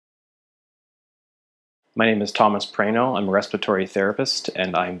My name is Thomas Piraino. I'm a respiratory therapist,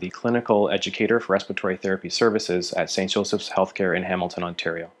 and I'm the clinical educator for respiratory therapy services at St. Joseph's Healthcare in Hamilton,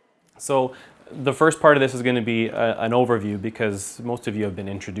 Ontario. So the first part of this is going to be an overview because most of you have been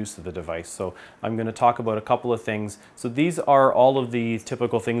introduced to the device. So I'm going to talk about a couple of things. So these are all of the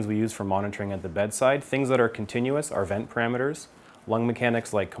typical things we use for monitoring at the bedside. Things that are continuous are vent parameters, lung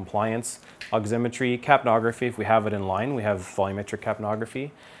mechanics like compliance, oximetry, capnography. If we have it in line, we have volumetric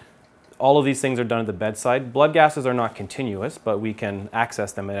capnography. All of these things are done at the bedside. Blood gases are not continuous, but we can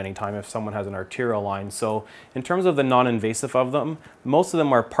access them at any time if someone has an arterial line. So in terms of the non-invasive of them, most of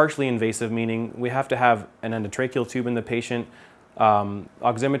them are partially invasive, meaning we have to have an endotracheal tube in the patient.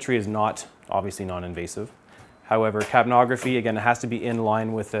 Oximetry is not, obviously, non-invasive. However, capnography, again, it has to be in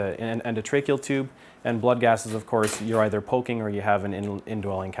line with an endotracheal tube. And blood gases, of course, you're either poking or you have an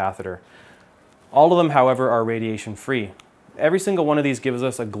indwelling catheter. All of them, however, are radiation-free. Every single one of these gives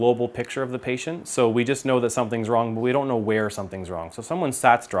us a global picture of the patient, so we just know that something's wrong, but we don't know where something's wrong. So if someone's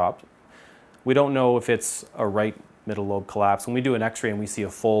SATs dropped, we don't know if it's a right middle lobe collapse. When we do an x-ray and we see a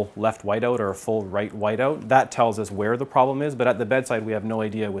full left whiteout or a full right whiteout, that tells us where the problem is, but at the bedside we have no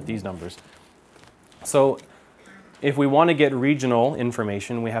idea with these numbers. So if we want to get regional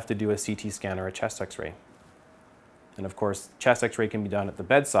information, we have to do a CT scan or a chest x-ray. And of course, chest x-ray can be done at the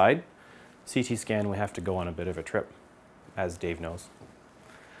bedside. CT scan, we have to go on a bit of a trip, as Dave knows.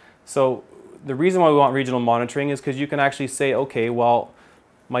 So the reason why we want regional monitoring is because you can actually say, okay, well,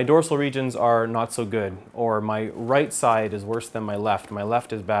 my dorsal regions are not so good, or my right side is worse than my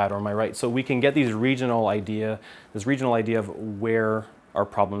left is bad, or my right. So we can get this regional idea of where our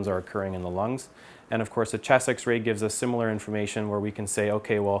problems are occurring in the lungs. And of course, a chest x-ray gives us similar information where we can say,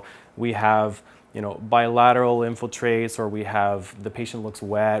 okay, well, we have bilateral infiltrates, or we have the patient looks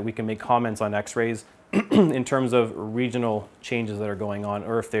wet. We can make comments on x-rays in terms of regional changes that are going on,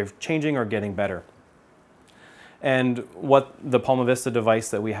 or if they're changing or getting better. And what the PulmoVista device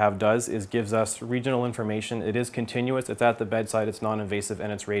that we have does is gives us regional information. It is continuous, it's at the bedside, it's non-invasive,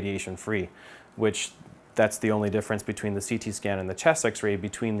 and it's radiation-free, which that's the only difference between the CT scan and the chest x-ray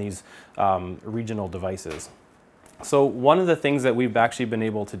between these regional devices. So one of the things that we've actually been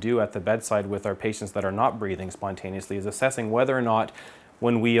able to do at the bedside with our patients that are not breathing spontaneously is assessing whether or not,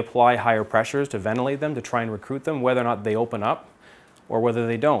 when we apply higher pressures to ventilate them, to try and recruit them, whether or not they open up or whether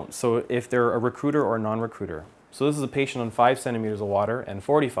they don't. So if they're a recruiter or a non-recruiter. So this is a patient on 5 centimeters of water and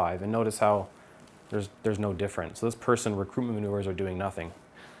 45, and notice how there's no difference. So this person, recruitment maneuvers are doing nothing.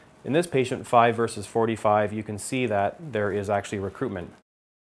 In this patient, 5 versus 45, you can see that there is actually recruitment.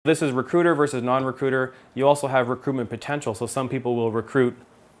 This is recruiter versus non-recruiter. You also have recruitment potential. So some people will recruit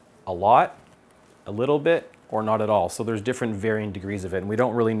a lot, a little bit, or not at all. So there's different varying degrees of it. And we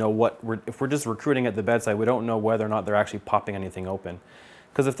don't really know if we're just recruiting at the bedside, we don't know whether or not they're actually popping anything open.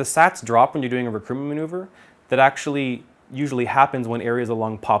 Because if the SATs drop when you're doing a recruitment maneuver, that actually usually happens when areas of the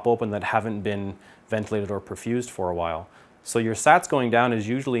lung pop open that haven't been ventilated or perfused for a while. So your SATs going down is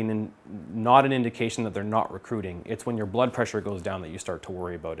usually not an indication that they're not recruiting. It's when your blood pressure goes down that you start to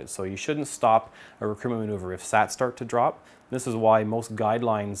worry about it. So you shouldn't stop a recruitment maneuver if SATs start to drop. This is why most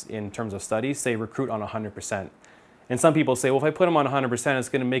guidelines in terms of studies say recruit on 100%. And some people say, well, if I put them on 100%, it's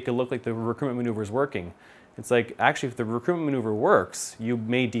going to make it look like the recruitment maneuver is working. It's like, actually, if the recruitment maneuver works, you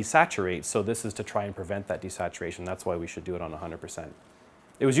may desaturate. So this is to try and prevent that desaturation. That's why we should do it on 100%.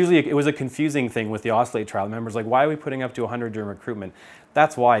 It was a confusing thing with the oscillate trial. Members like, why are we putting up to 100 during recruitment?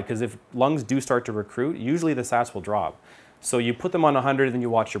 That's why, because if lungs do start to recruit, usually the SATs will drop. So you put them on 100 and then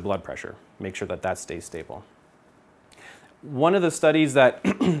you watch your blood pressure. Make sure that that stays stable. One of the studies that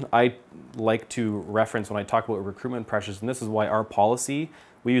I like to reference when I talk about recruitment pressures, and this is why our policy,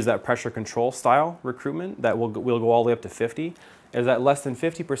 we use that pressure control style recruitment that will go all the way up to 50, is that less than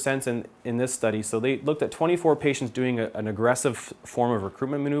 50% in this study. So they looked at 24 patients doing an aggressive form of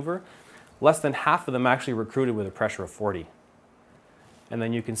recruitment maneuver. Less than half of them actually recruited with a pressure of 40. And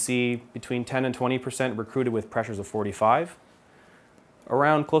then you can see between 10 and 20% recruited with pressures of 45.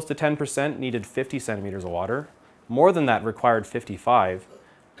 Around close to 10% needed 50 centimeters of water. More than that required 55.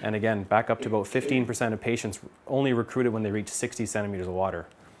 And again, back up to about 15% of patients only recruited when they reached 60 centimeters of water.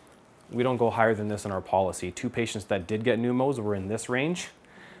 We don't go higher than this in our policy. 2 patients that did get pneumos were in this range.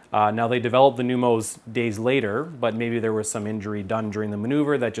 Now they developed the pneumos days later, but maybe there was some injury done during the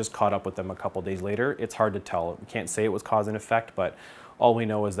maneuver that just caught up with them a couple days later. It's hard to tell. We can't say it was cause and effect, but all we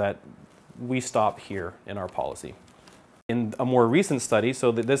know is that we stop here in our policy. In a more recent study,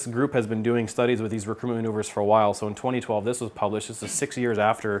 so that this group has been doing studies with these recruitment maneuvers for a while. So in 2012, this was published. This is 6 years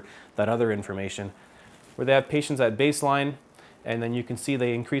after that other information, where they have patients at baseline, and then you can see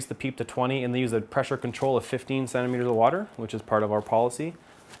they increase the PEEP to 20, and they use a pressure control of 15 centimeters of water, which is part of our policy.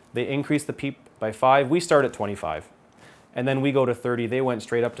 They increase the PEEP by 5. We start at 25. And then we go to 30. They went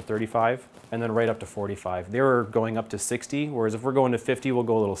straight up to 35 and then right up to 45. They were going up to 60, whereas if we're going to 50, we'll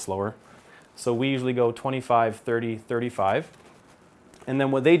go a little slower. So we usually go 25, 30, 35. And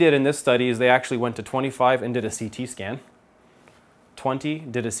then what they did in this study is they actually went to 25 and did a CT scan. 20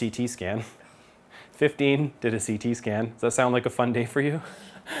 did a CT scan. 15 did a CT scan. Does that sound like a fun day for you?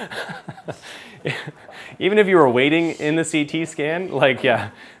 Even if you were waiting in the CT scan, like, yeah.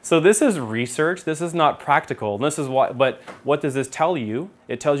 So this is research. This is not practical. This is what, but what does this tell you?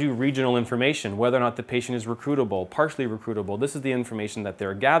 It tells you regional information, whether or not the patient is recruitable, partially recruitable. This is the information that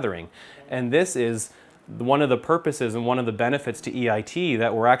they're gathering. And this is one of the purposes and one of the benefits to EIT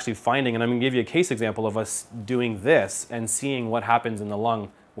that we're actually finding. And I'm going to give you a case example of us doing this and seeing what happens in the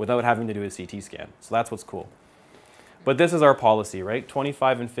lung without having to do a CT scan. So that's what's cool. But this is our policy, right?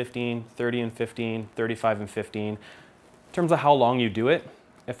 25 and 15, 30 and 15, 35 and 15. In terms of how long you do it,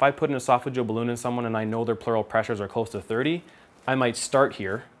 if I put an esophageal balloon in someone and I know their pleural pressures are close to 30, I might start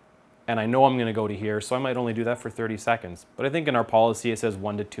here and I know I'm going to go to here, so I might only do that for 30 seconds. But I think in our policy it says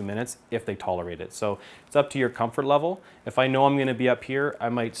 1 to 2 minutes if they tolerate it. So it's up to your comfort level. If I know I'm going to be up here, I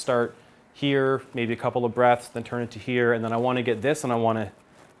might start here, maybe a couple of breaths, then turn it to here, and then I want to get this and I want to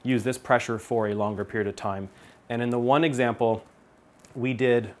use this pressure for a longer period of time. And in the one example, we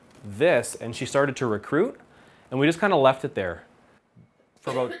did this and she started to recruit and we just kind of left it there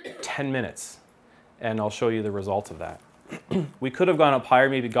for about 10 minutes. And I'll show you the results of that. We could have gone up higher,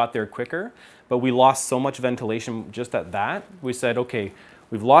 maybe got there quicker, but we lost so much ventilation just at that. We said, okay,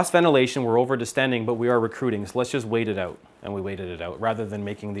 we've lost ventilation, we're over distending, but we are recruiting, so let's just wait it out. And we waited it out. Rather than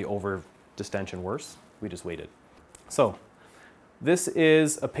making the over distension worse, we just waited. So this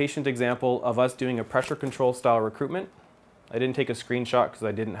is a patient example of us doing a pressure control style recruitment. I didn't take a screenshot because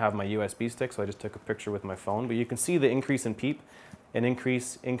I didn't have my USB stick, so I just took a picture with my phone. But you can see the increase in PEEP and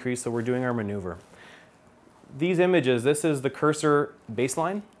increase, so we're doing our maneuver. These images, this is the cursor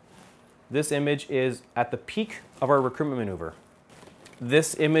baseline. This image is at the peak of our recruitment maneuver.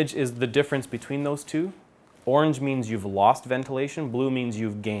 This image is the difference between those two. Orange means you've lost ventilation, blue means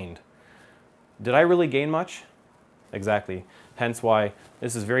you've gained. Did I really gain much? Exactly. Hence why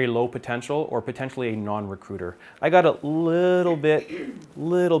this is very low potential or potentially a non-recruiter. I got a little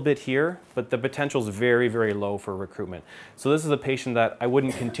bit here, but the potential is very, very low for recruitment. So this is a patient that I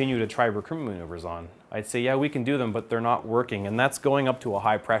wouldn't continue to try recruitment maneuvers on. I'd say, yeah, we can do them, but they're not working, and that's going up to a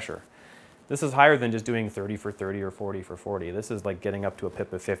high pressure. This is higher than just doing 30 for 30 or 40 for 40. This is like getting up to a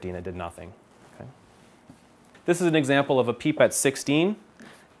PIP of 50 and it did nothing. Okay. This is an example of a PEEP at 16,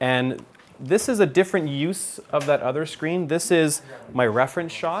 and this is a different use of that other screen. This is my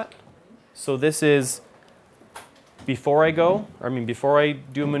reference shot. So this is before I go, before I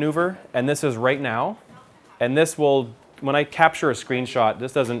do a maneuver, and this is right now. And this will, when I capture a screenshot,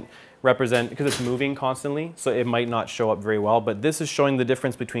 this doesn't represent, because it's moving constantly, so it might not show up very well, but this is showing the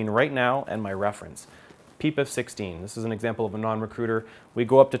difference between right now and my reference. PEEP of 16, this is an example of a non-recruiter. We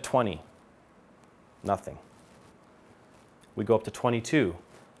go up to 20, nothing. We go up to 22.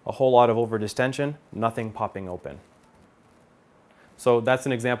 A whole lot of overdistension, nothing popping open. So that's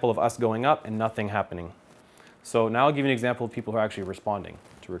an example of us going up and nothing happening. So now I'll give you an example of people who are actually responding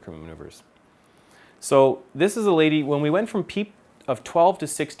to recruitment maneuvers. So this is a lady, when we went from PEEP of 12 to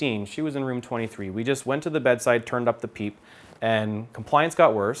 16, she was in room 23. We just went to the bedside, turned up the PEEP, and compliance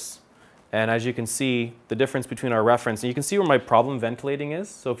got worse. And as you can see, the difference between our reference, and you can see where my problem ventilating is.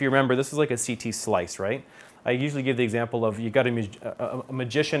 So if you remember, this is like a CT slice, right? I usually give the example of you got a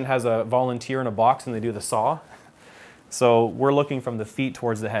magician has a volunteer in a box and they do the saw. So we're looking from the feet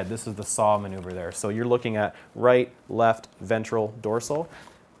towards the head. This is the saw maneuver there. So you're looking at right, left, ventral, dorsal.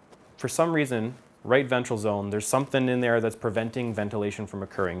 For some reason, right ventral zone, there's something in there that's preventing ventilation from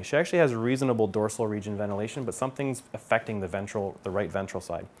occurring. She actually has reasonable dorsal region ventilation, but something's affecting the right ventral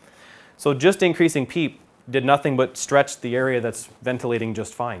side. So just increasing PEEP did nothing but stretch the area that's ventilating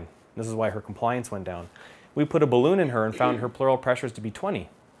just fine. This is why her compliance went down. We put a balloon in her and found her pleural pressures to be 20.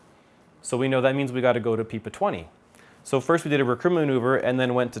 So we know that means we got to go to PEEP of 20. So first we did a recruitment maneuver and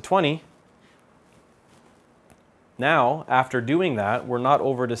then went to 20. Now, after doing that, we're not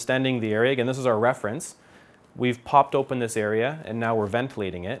over distending the area. Again, this is our reference. We've popped open this area and now we're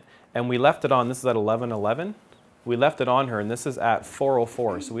ventilating it. And we left it on, this is at 11:11. We left it on her and this is at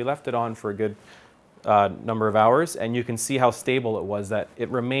 4:04. So we left it on for a good number of hours, and you can see how stable it was, that it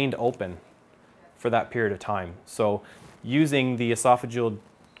remained open for that period of time. So using the esophageal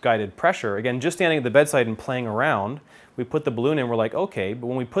guided pressure, again, just standing at the bedside and playing around, we put the balloon in, we're like, okay, but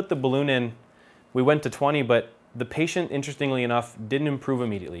when we put the balloon in, we went to 20, but The patient, interestingly enough, didn't improve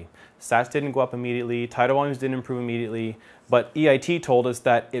immediately. Sats didn't go up immediately, tidal volumes didn't improve immediately, but EIT told us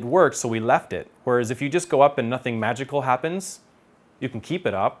that it worked, so we left it. Whereas if you just go up and nothing magical happens, you can keep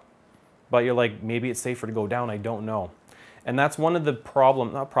it up, but you're like, maybe it's safer to go down, I don't know. And that's one of the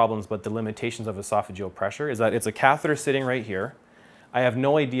the limitations of esophageal pressure, is that it's a catheter sitting right here. I have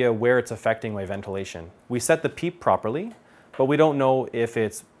no idea where it's affecting my ventilation. We set the PEEP properly, but we don't know if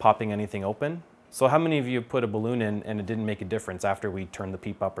it's popping anything open. So how many of you put a balloon in and it didn't make a difference after we turned the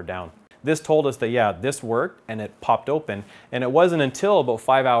PEEP up or down? This told us that, yeah, this worked and it popped open. And it wasn't until about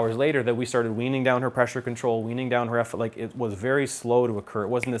 5 hours later that we started weaning down her pressure control, weaning down her effort. Like, it was very slow to occur. It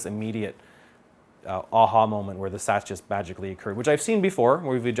wasn't this immediate aha moment where the Sats just magically occurred, which I've seen before,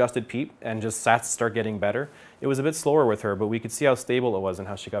 where we've adjusted PEEP and just Sats start getting better. It was a bit slower with her, but we could see how stable it was and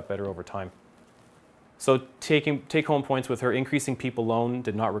how she got better over time. So take-home points with her: increasing PEEP alone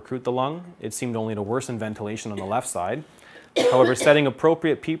did not recruit the lung. It seemed only to worsen ventilation on the left side. However, setting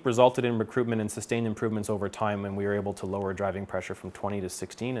appropriate PEEP resulted in recruitment and sustained improvements over time, and we were able to lower driving pressure from 20 to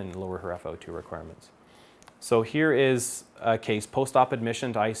 16 and lower her FO2 requirements. So here is a case post-op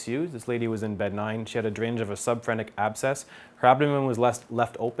admission to ICU. This lady was in bed 9. She had a drainage of a subphrenic abscess. Her abdomen was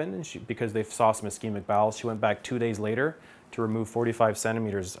left open and because they saw some ischemic bowels. She went back 2 days later to remove 45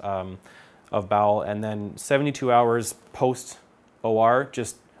 centimeters of bowel, and then 72 hours post-OR,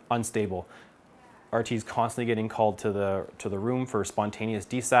 just unstable. RT's constantly getting called to the room for spontaneous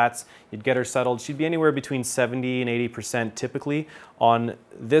desats. You'd get her settled. She'd be anywhere between 70 and 80% typically. On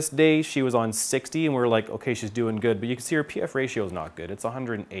this day, she was on 60, and we were like, okay, she's doing good. But you can see her PF ratio is not good. It's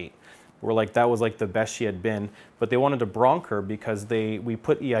 108. We're like, that was like the best she had been. But they wanted to bronch her because we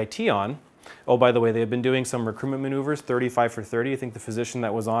put EIT on. Oh, by the way, they had been doing some recruitment maneuvers, 35 for 30. I think the physician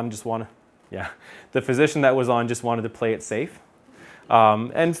that was on just wanted to play it safe.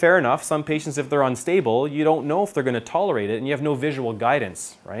 And fair enough, some patients, if they're unstable, you don't know if they're going to tolerate it, and you have no visual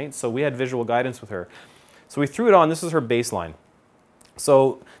guidance, right? So we had visual guidance with her. So we threw it on. This is her baseline.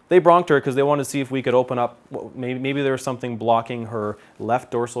 So they bronched her because they wanted to see if we could open up, maybe there was something blocking her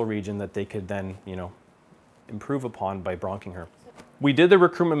left dorsal region that they could then, improve upon by bronching her. We did the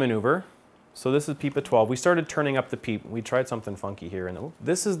recruitment maneuver. So this is PEEP at 12. We started turning up the PEEP. We tried something funky here. And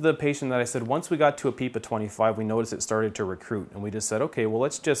this is the patient that I said, once we got to a PEEP at 25, we noticed it started to recruit. And we just said, okay, well,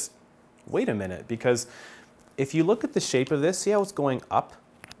 let's just wait a minute. Because if you look at the shape of this, see how it's going up?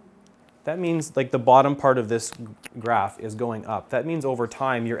 That means like the bottom part of this graph is going up. That means over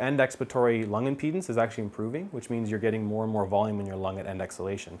time, your end-expiratory lung impedance is actually improving, which means you're getting more and more volume in your lung at end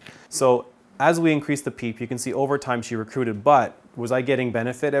exhalation. So as we increase the PEEP, you can see over time she recruited. But was I getting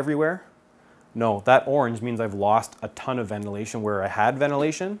benefit everywhere? No, that orange means I've lost a ton of ventilation where I had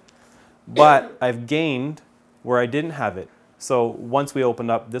ventilation, but I've gained where I didn't have it. So once we opened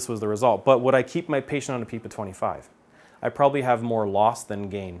up, this was the result. But would I keep my patient on a PEEP at 25? I probably have more loss than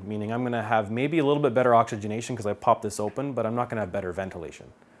gain, meaning I'm going to have maybe a little bit better oxygenation because I popped this open, but I'm not going to have better ventilation.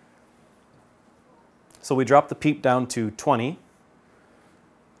 So we dropped the PEEP down to 20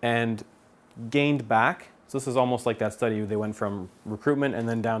 and gained back. So this is almost like that study. They went from recruitment and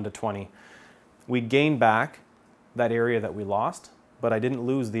then down to 20. We gained back that area that we lost, but I didn't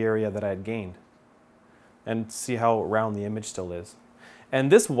lose the area that I had gained. And see how round the image still is.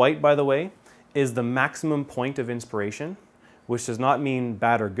 And this white, by the way, is the maximum point of inspiration, which does not mean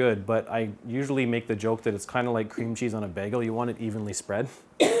bad or good, but I usually make the joke that it's kind of like cream cheese on a bagel. You want it evenly spread.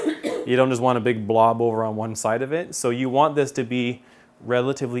 You don't just want a big blob over on one side of it. So you want this to be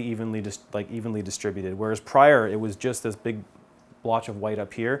relatively evenly distributed, whereas prior it was just this big blotch of white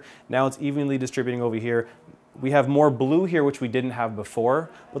up here. Now it's evenly distributing over here. We have more blue here, which we didn't have before,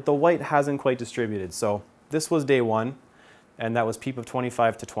 but the white hasn't quite distributed. So this was day 1, and that was PEEP of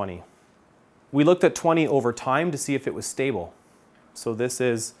 25 to 20. We looked at 20 over time to see if it was stable. So this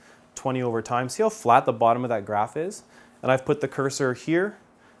is 20 over time. See how flat the bottom of that graph is? And I've put the cursor here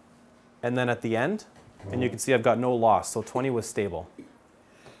and then at the end, and you can see I've got no loss. So 20 was stable.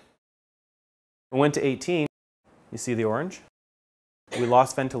 I went to 18. You see the orange? We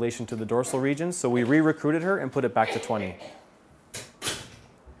lost ventilation to the dorsal region, so we re-recruited her and put it back to 20.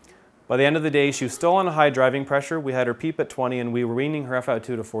 By the end of the day, she was still on a high driving pressure. We had her PEEP at 20, and we were weaning her FO2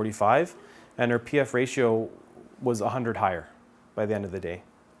 to 45, and her PF ratio was 100 higher by the end of the day.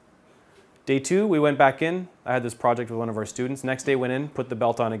 Day 2, we went back in. I had this project with one of our students. Next day, went in, put the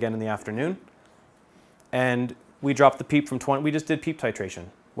belt on again in the afternoon, and we dropped the PEEP from 20. We just did PEEP titration.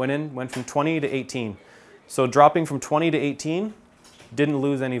 Went from 20 to 18. So dropping from 20 to 18, didn't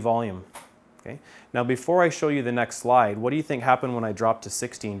lose any volume. Okay. Now before I show you the next slide, what do you think happened when I dropped to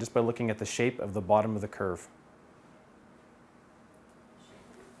 16 just by looking at the shape of the bottom of the curve?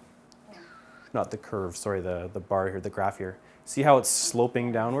 not the curve, sorry, the bar here, the graph here. See how it's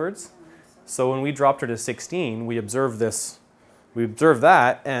sloping downwards? So when we dropped her to 16, we observed this, we observed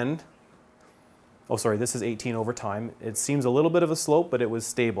that, and, oh sorry, this is 18 over time. It seems a little bit of a slope, but it was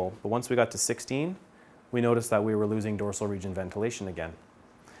stable. But once we got to 16, we noticed that we were losing dorsal region ventilation again.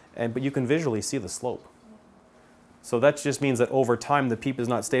 But you can visually see the slope. So that just means that over time, the PEEP is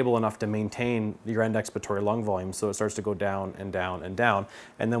not stable enough to maintain your end-expiratory lung volume, so it starts to go down and down and down.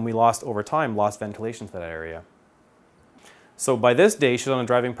 And then we lost, over time, lost ventilation to that area. So by this day, she's on a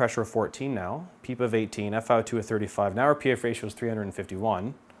driving pressure of 14 now, PEEP of 18, FiO2 of 35. Now her PF ratio is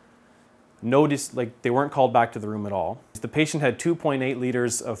 351. They weren't called back to the room at all. The patient had 2.8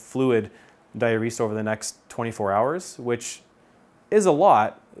 liters of fluid diuresed over the next 24 hours, which is a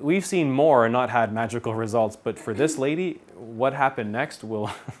lot. We've seen more and not had magical results, but for this lady, what happened next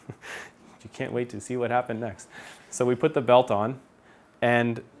will, you can't wait to see what happened next. So we put the belt on,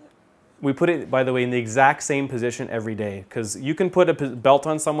 and we put it, by the way, in the exact same position every day, because you can put a belt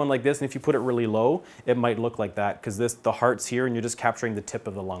on someone like this, and if you put it really low, it might look like that, because the heart's here, and you're just capturing the tip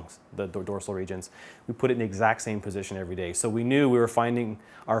of the lungs, the dorsal regions. We put it in the exact same position every day. So we knew we were finding,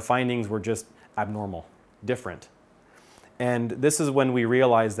 our findings were just abnormal, different. And this is when we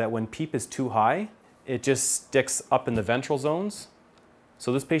realized that when PEEP is too high, it just sticks up in the ventral zones.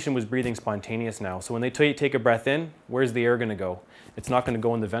 So this patient was breathing spontaneous now. So when they take a breath in, where's the air going to go? It's not going to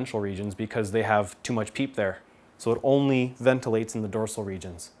go in the ventral regions because they have too much PEEP there. So it only ventilates in the dorsal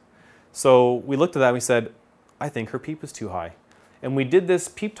regions. So we looked at that and we said, I think her PEEP is too high. And we did this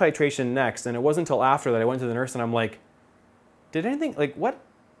PEEP titration next, and it wasn't until after that I went to the nurse and I'm like, did anything,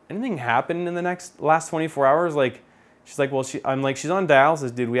 anything happen in the last 24 hours? She's like, well, I'm like, she's on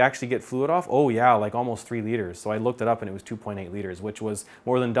dialysis. Did we actually get fluid off? Oh yeah, almost 3 liters. So I looked it up and it was 2.8 liters, which was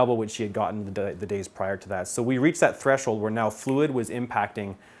more than double what she had gotten the days prior to that. So we reached that threshold where now fluid was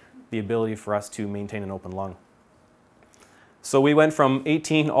impacting the ability for us to maintain an open lung. So we went from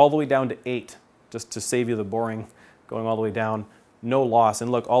 18 all the way down to 8, just to save you the boring, going all the way down, no loss.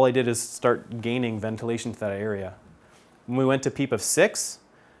 And look, all I did is start gaining ventilation to that area. When we went to PEEP of 6,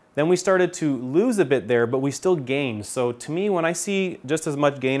 then we started to lose a bit there, but we still gained. So to me, when I see just as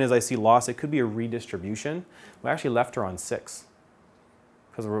much gain as I see loss, it could be a redistribution. We actually left her on 6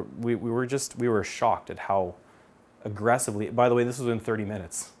 because we were shocked at how aggressively, by the way, this was in 30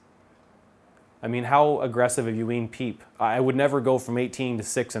 minutes. I mean, how aggressive have you been PEEP? I would never go from 18 to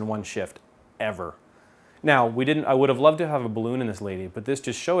 6 in one shift, ever. Now, I would have loved to have a balloon in this lady, but this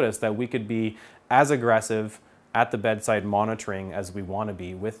just showed us that we could be as aggressive at the bedside monitoring as we want to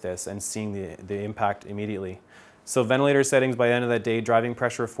be with this and seeing the impact immediately. So ventilator settings by the end of that day, driving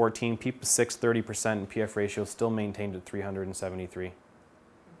pressure of 14, PEEP 6, 30%, and PF ratio still maintained at 373.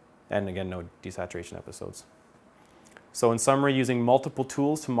 And again, no desaturation episodes. So in summary, using multiple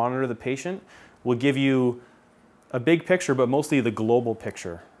tools to monitor the patient will give you a big picture, but mostly the global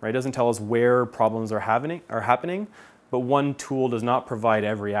picture, right? It doesn't tell us where problems are happening, but one tool does not provide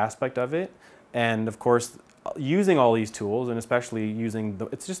every aspect of it. And of course, using all these tools, and especially using,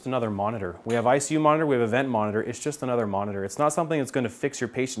 it's just another monitor. We have ICU monitor, we have event monitor, it's just another monitor. It's not something that's going to fix your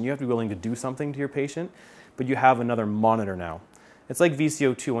patient. You have to be willing to do something to your patient, but you have another monitor now. It's like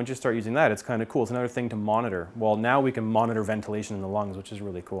VCO2, once you start using that, it's kind of cool. It's another thing to monitor. Well, now we can monitor ventilation in the lungs, which is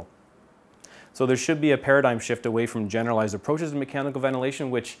really cool. So there should be a paradigm shift away from generalized approaches to mechanical ventilation,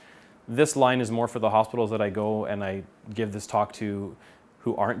 which this line is more for the hospitals that I go and I give this talk to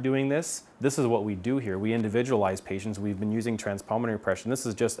who aren't doing this. This is what we do here. We individualize patients. We've been using transpulmonary pressure. And this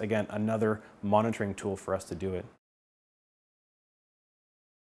is just, again, another monitoring tool for us to do it.